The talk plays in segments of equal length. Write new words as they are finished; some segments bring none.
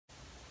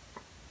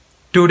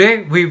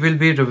Today we will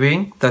be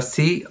reviewing the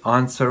C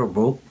Answer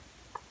book.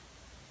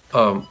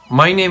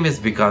 My name is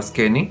Vikas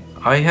Kenny.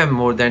 I have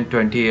more than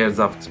 20 years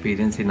of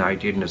experience in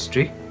IT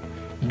industry.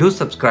 Do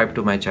subscribe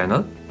to my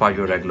channel for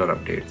your regular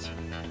updates.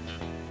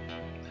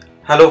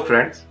 Hello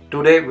friends,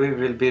 today we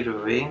will be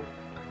reviewing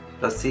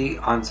the C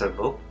Answer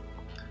book.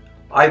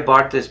 I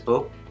bought this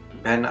book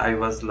when I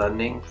was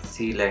learning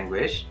C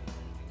language.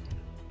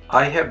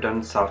 I have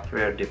done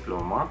software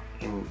diploma.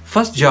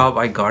 First job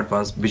I got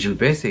was Visual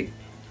Basic.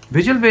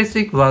 Visual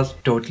Basic was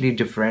totally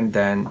different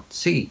than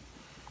C.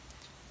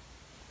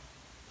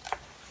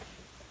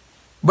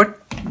 But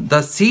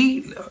the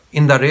C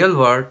in the real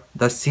world,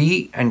 the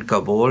C and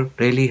COBOL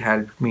really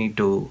helped me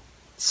to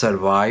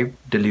survive,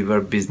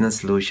 deliver business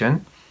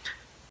solution.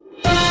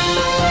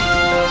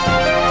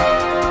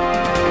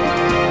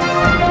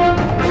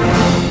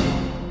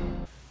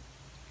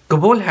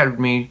 COBOL helped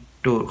me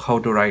to how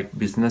to write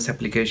business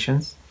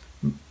applications.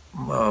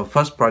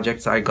 First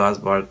projects I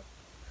got were,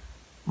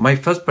 my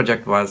first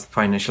project was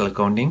financial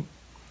accounting.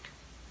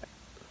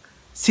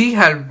 C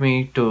language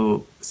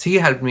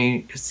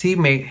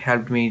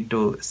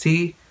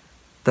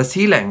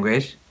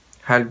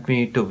helped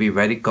me to be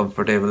very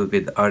comfortable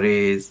with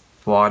arrays,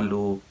 for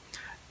loop.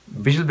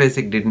 Visual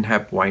Basic didn't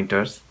have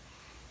pointers.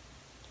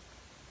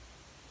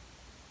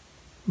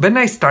 When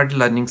I started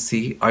learning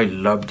C, I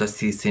loved the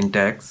C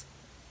syntax.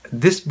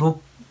 This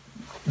book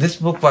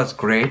was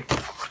great.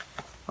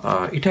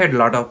 It had a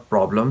lot of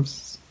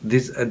problems.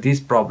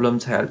 These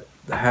problems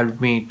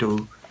helped me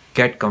to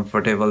get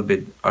comfortable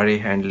with array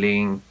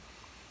handling,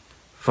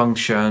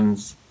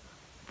 functions,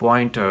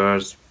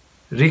 pointers,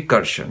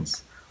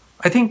 recursions.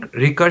 I think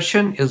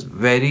recursion is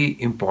very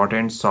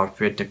important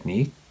software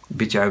technique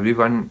which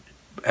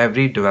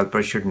every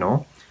developer should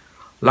know.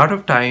 A lot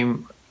of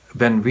time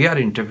when we are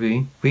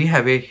interviewing, we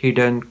have a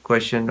hidden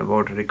question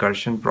about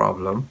recursion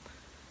problem.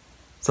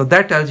 So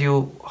that tells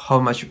you how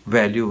much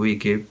value we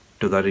give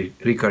to the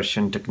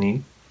recursion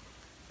technique.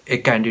 A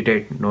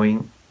candidate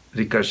knowing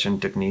recursion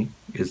technique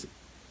is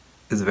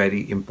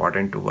very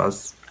important to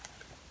us.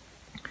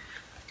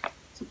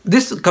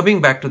 Coming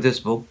back to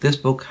this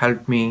book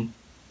helped me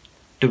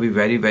to be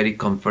very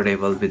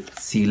comfortable with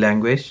C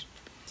language.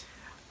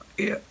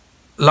 A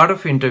lot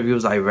of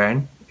interviews I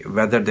went,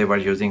 whether they were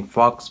using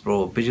Fox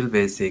Pro, Visual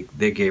Basic,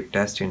 they gave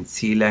test in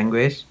C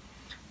language.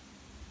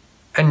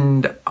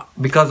 And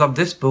because of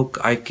this book,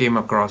 I came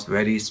across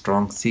very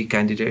strong C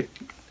candidate.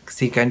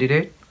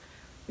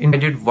 I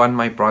did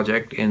my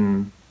project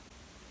in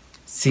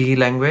C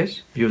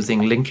language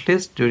using linked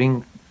list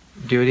during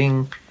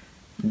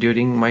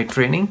my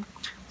training.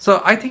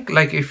 So I think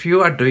like if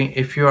you are doing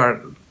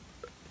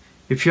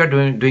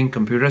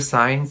computer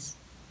science,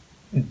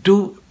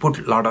 do put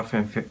a lot of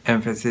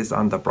emphasis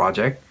on the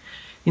project.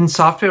 In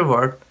software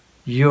world,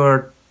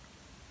 your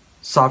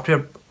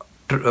software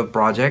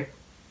project,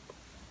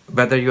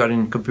 whether you are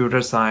in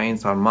computer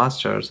science or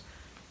masters,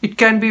 it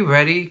can be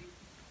very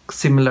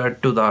similar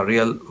to the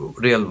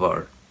real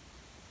world.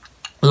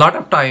 A lot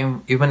of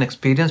time, even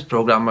experienced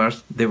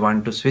programmers, they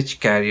want to switch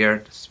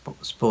career.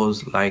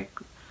 Suppose like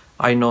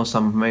I know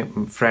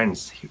some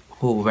friends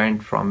who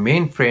went from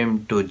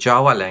mainframe to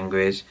Java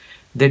language.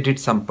 They did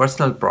some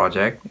personal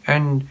project,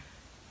 and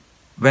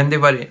when they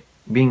were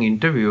being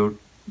interviewed,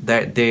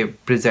 that they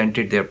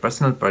presented their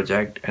personal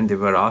project and they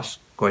were asked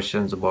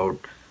questions about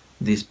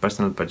this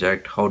personal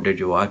project. How did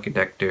you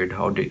architect it?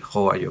 How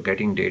are you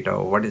getting data?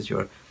 What is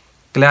your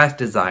class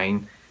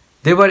design?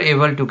 They were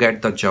able to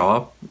get the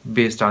job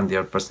based on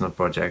their personal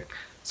project.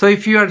 So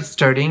if you are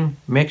studying,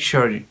 make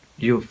sure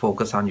you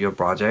focus on your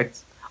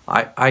projects.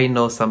 I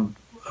know some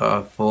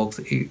folks,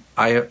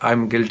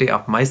 I'm guilty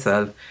of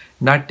myself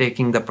not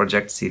taking the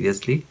project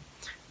seriously,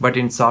 but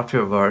in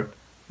software world,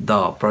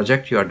 the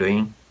project you are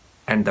doing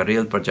and the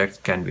real projects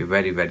can be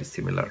very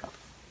similar.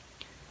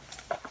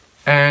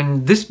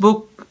 And this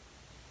book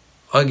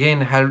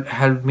again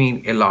helped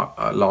me a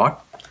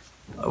lot.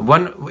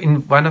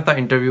 In one of the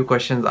interview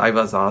questions I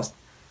was asked,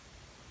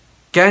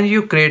 can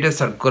you create a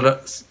circular?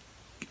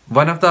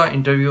 One of the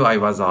interview I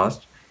was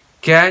asked,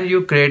 can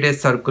you create a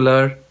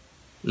circular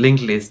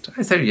linked list?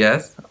 I said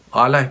yes.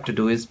 All I have to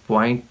do is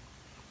point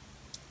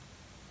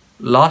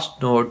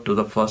last node to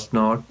the first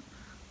node.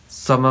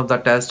 Some of the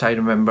tests I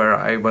remember,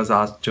 I was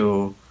asked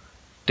to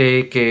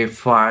take a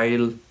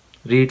file,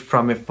 read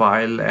from a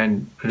file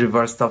and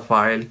reverse the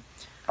file.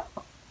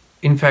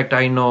 In fact,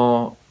 I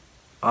knew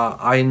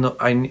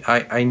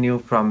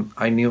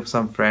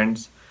some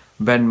friends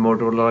when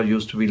Motorola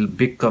used to be a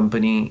big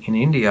company in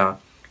India.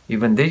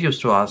 Even they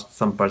used to ask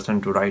some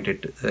person to write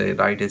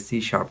a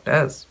C#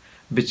 test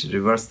which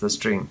reverse the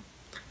string.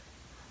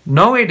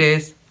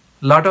 Nowadays,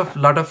 lot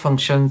of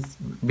functions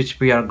which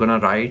we are gonna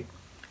write,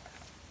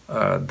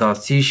 the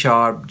C#,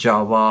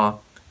 Java,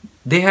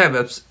 they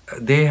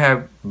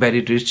have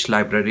very rich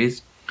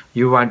libraries.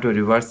 You want to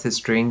reverse a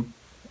string,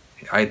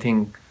 I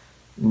think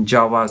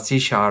Java, C#,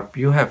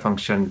 you have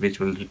function which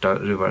will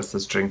reverse the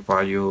string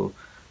for you,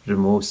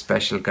 remove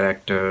special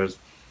characters.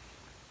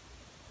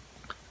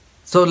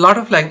 So a lot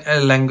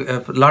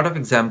of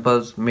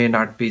examples may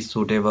not be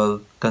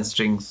suitable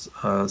considering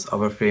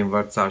our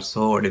frameworks are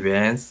so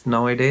advanced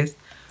nowadays.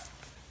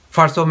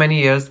 For so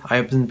many years,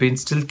 I've been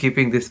still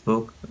keeping this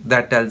book.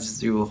 That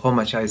tells you how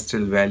much I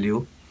still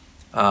value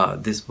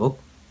this book.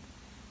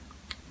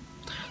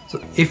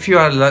 So if you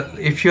are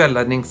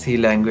learning C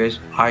language,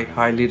 I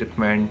highly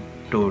recommend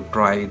to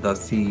try the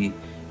C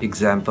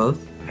examples.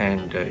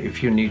 And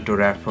if you need to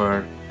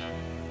refer,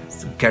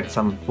 get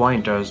some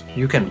pointers,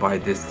 you can buy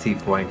this C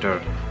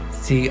pointer,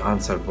 C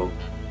answer book.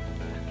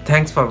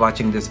 Thanks for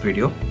watching this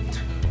video.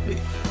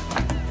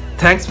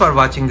 Thanks for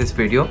watching this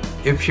video.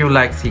 If you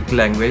like C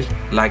language,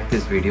 like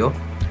this video.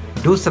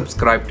 Do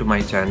subscribe to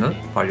my channel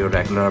for your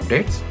regular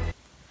updates.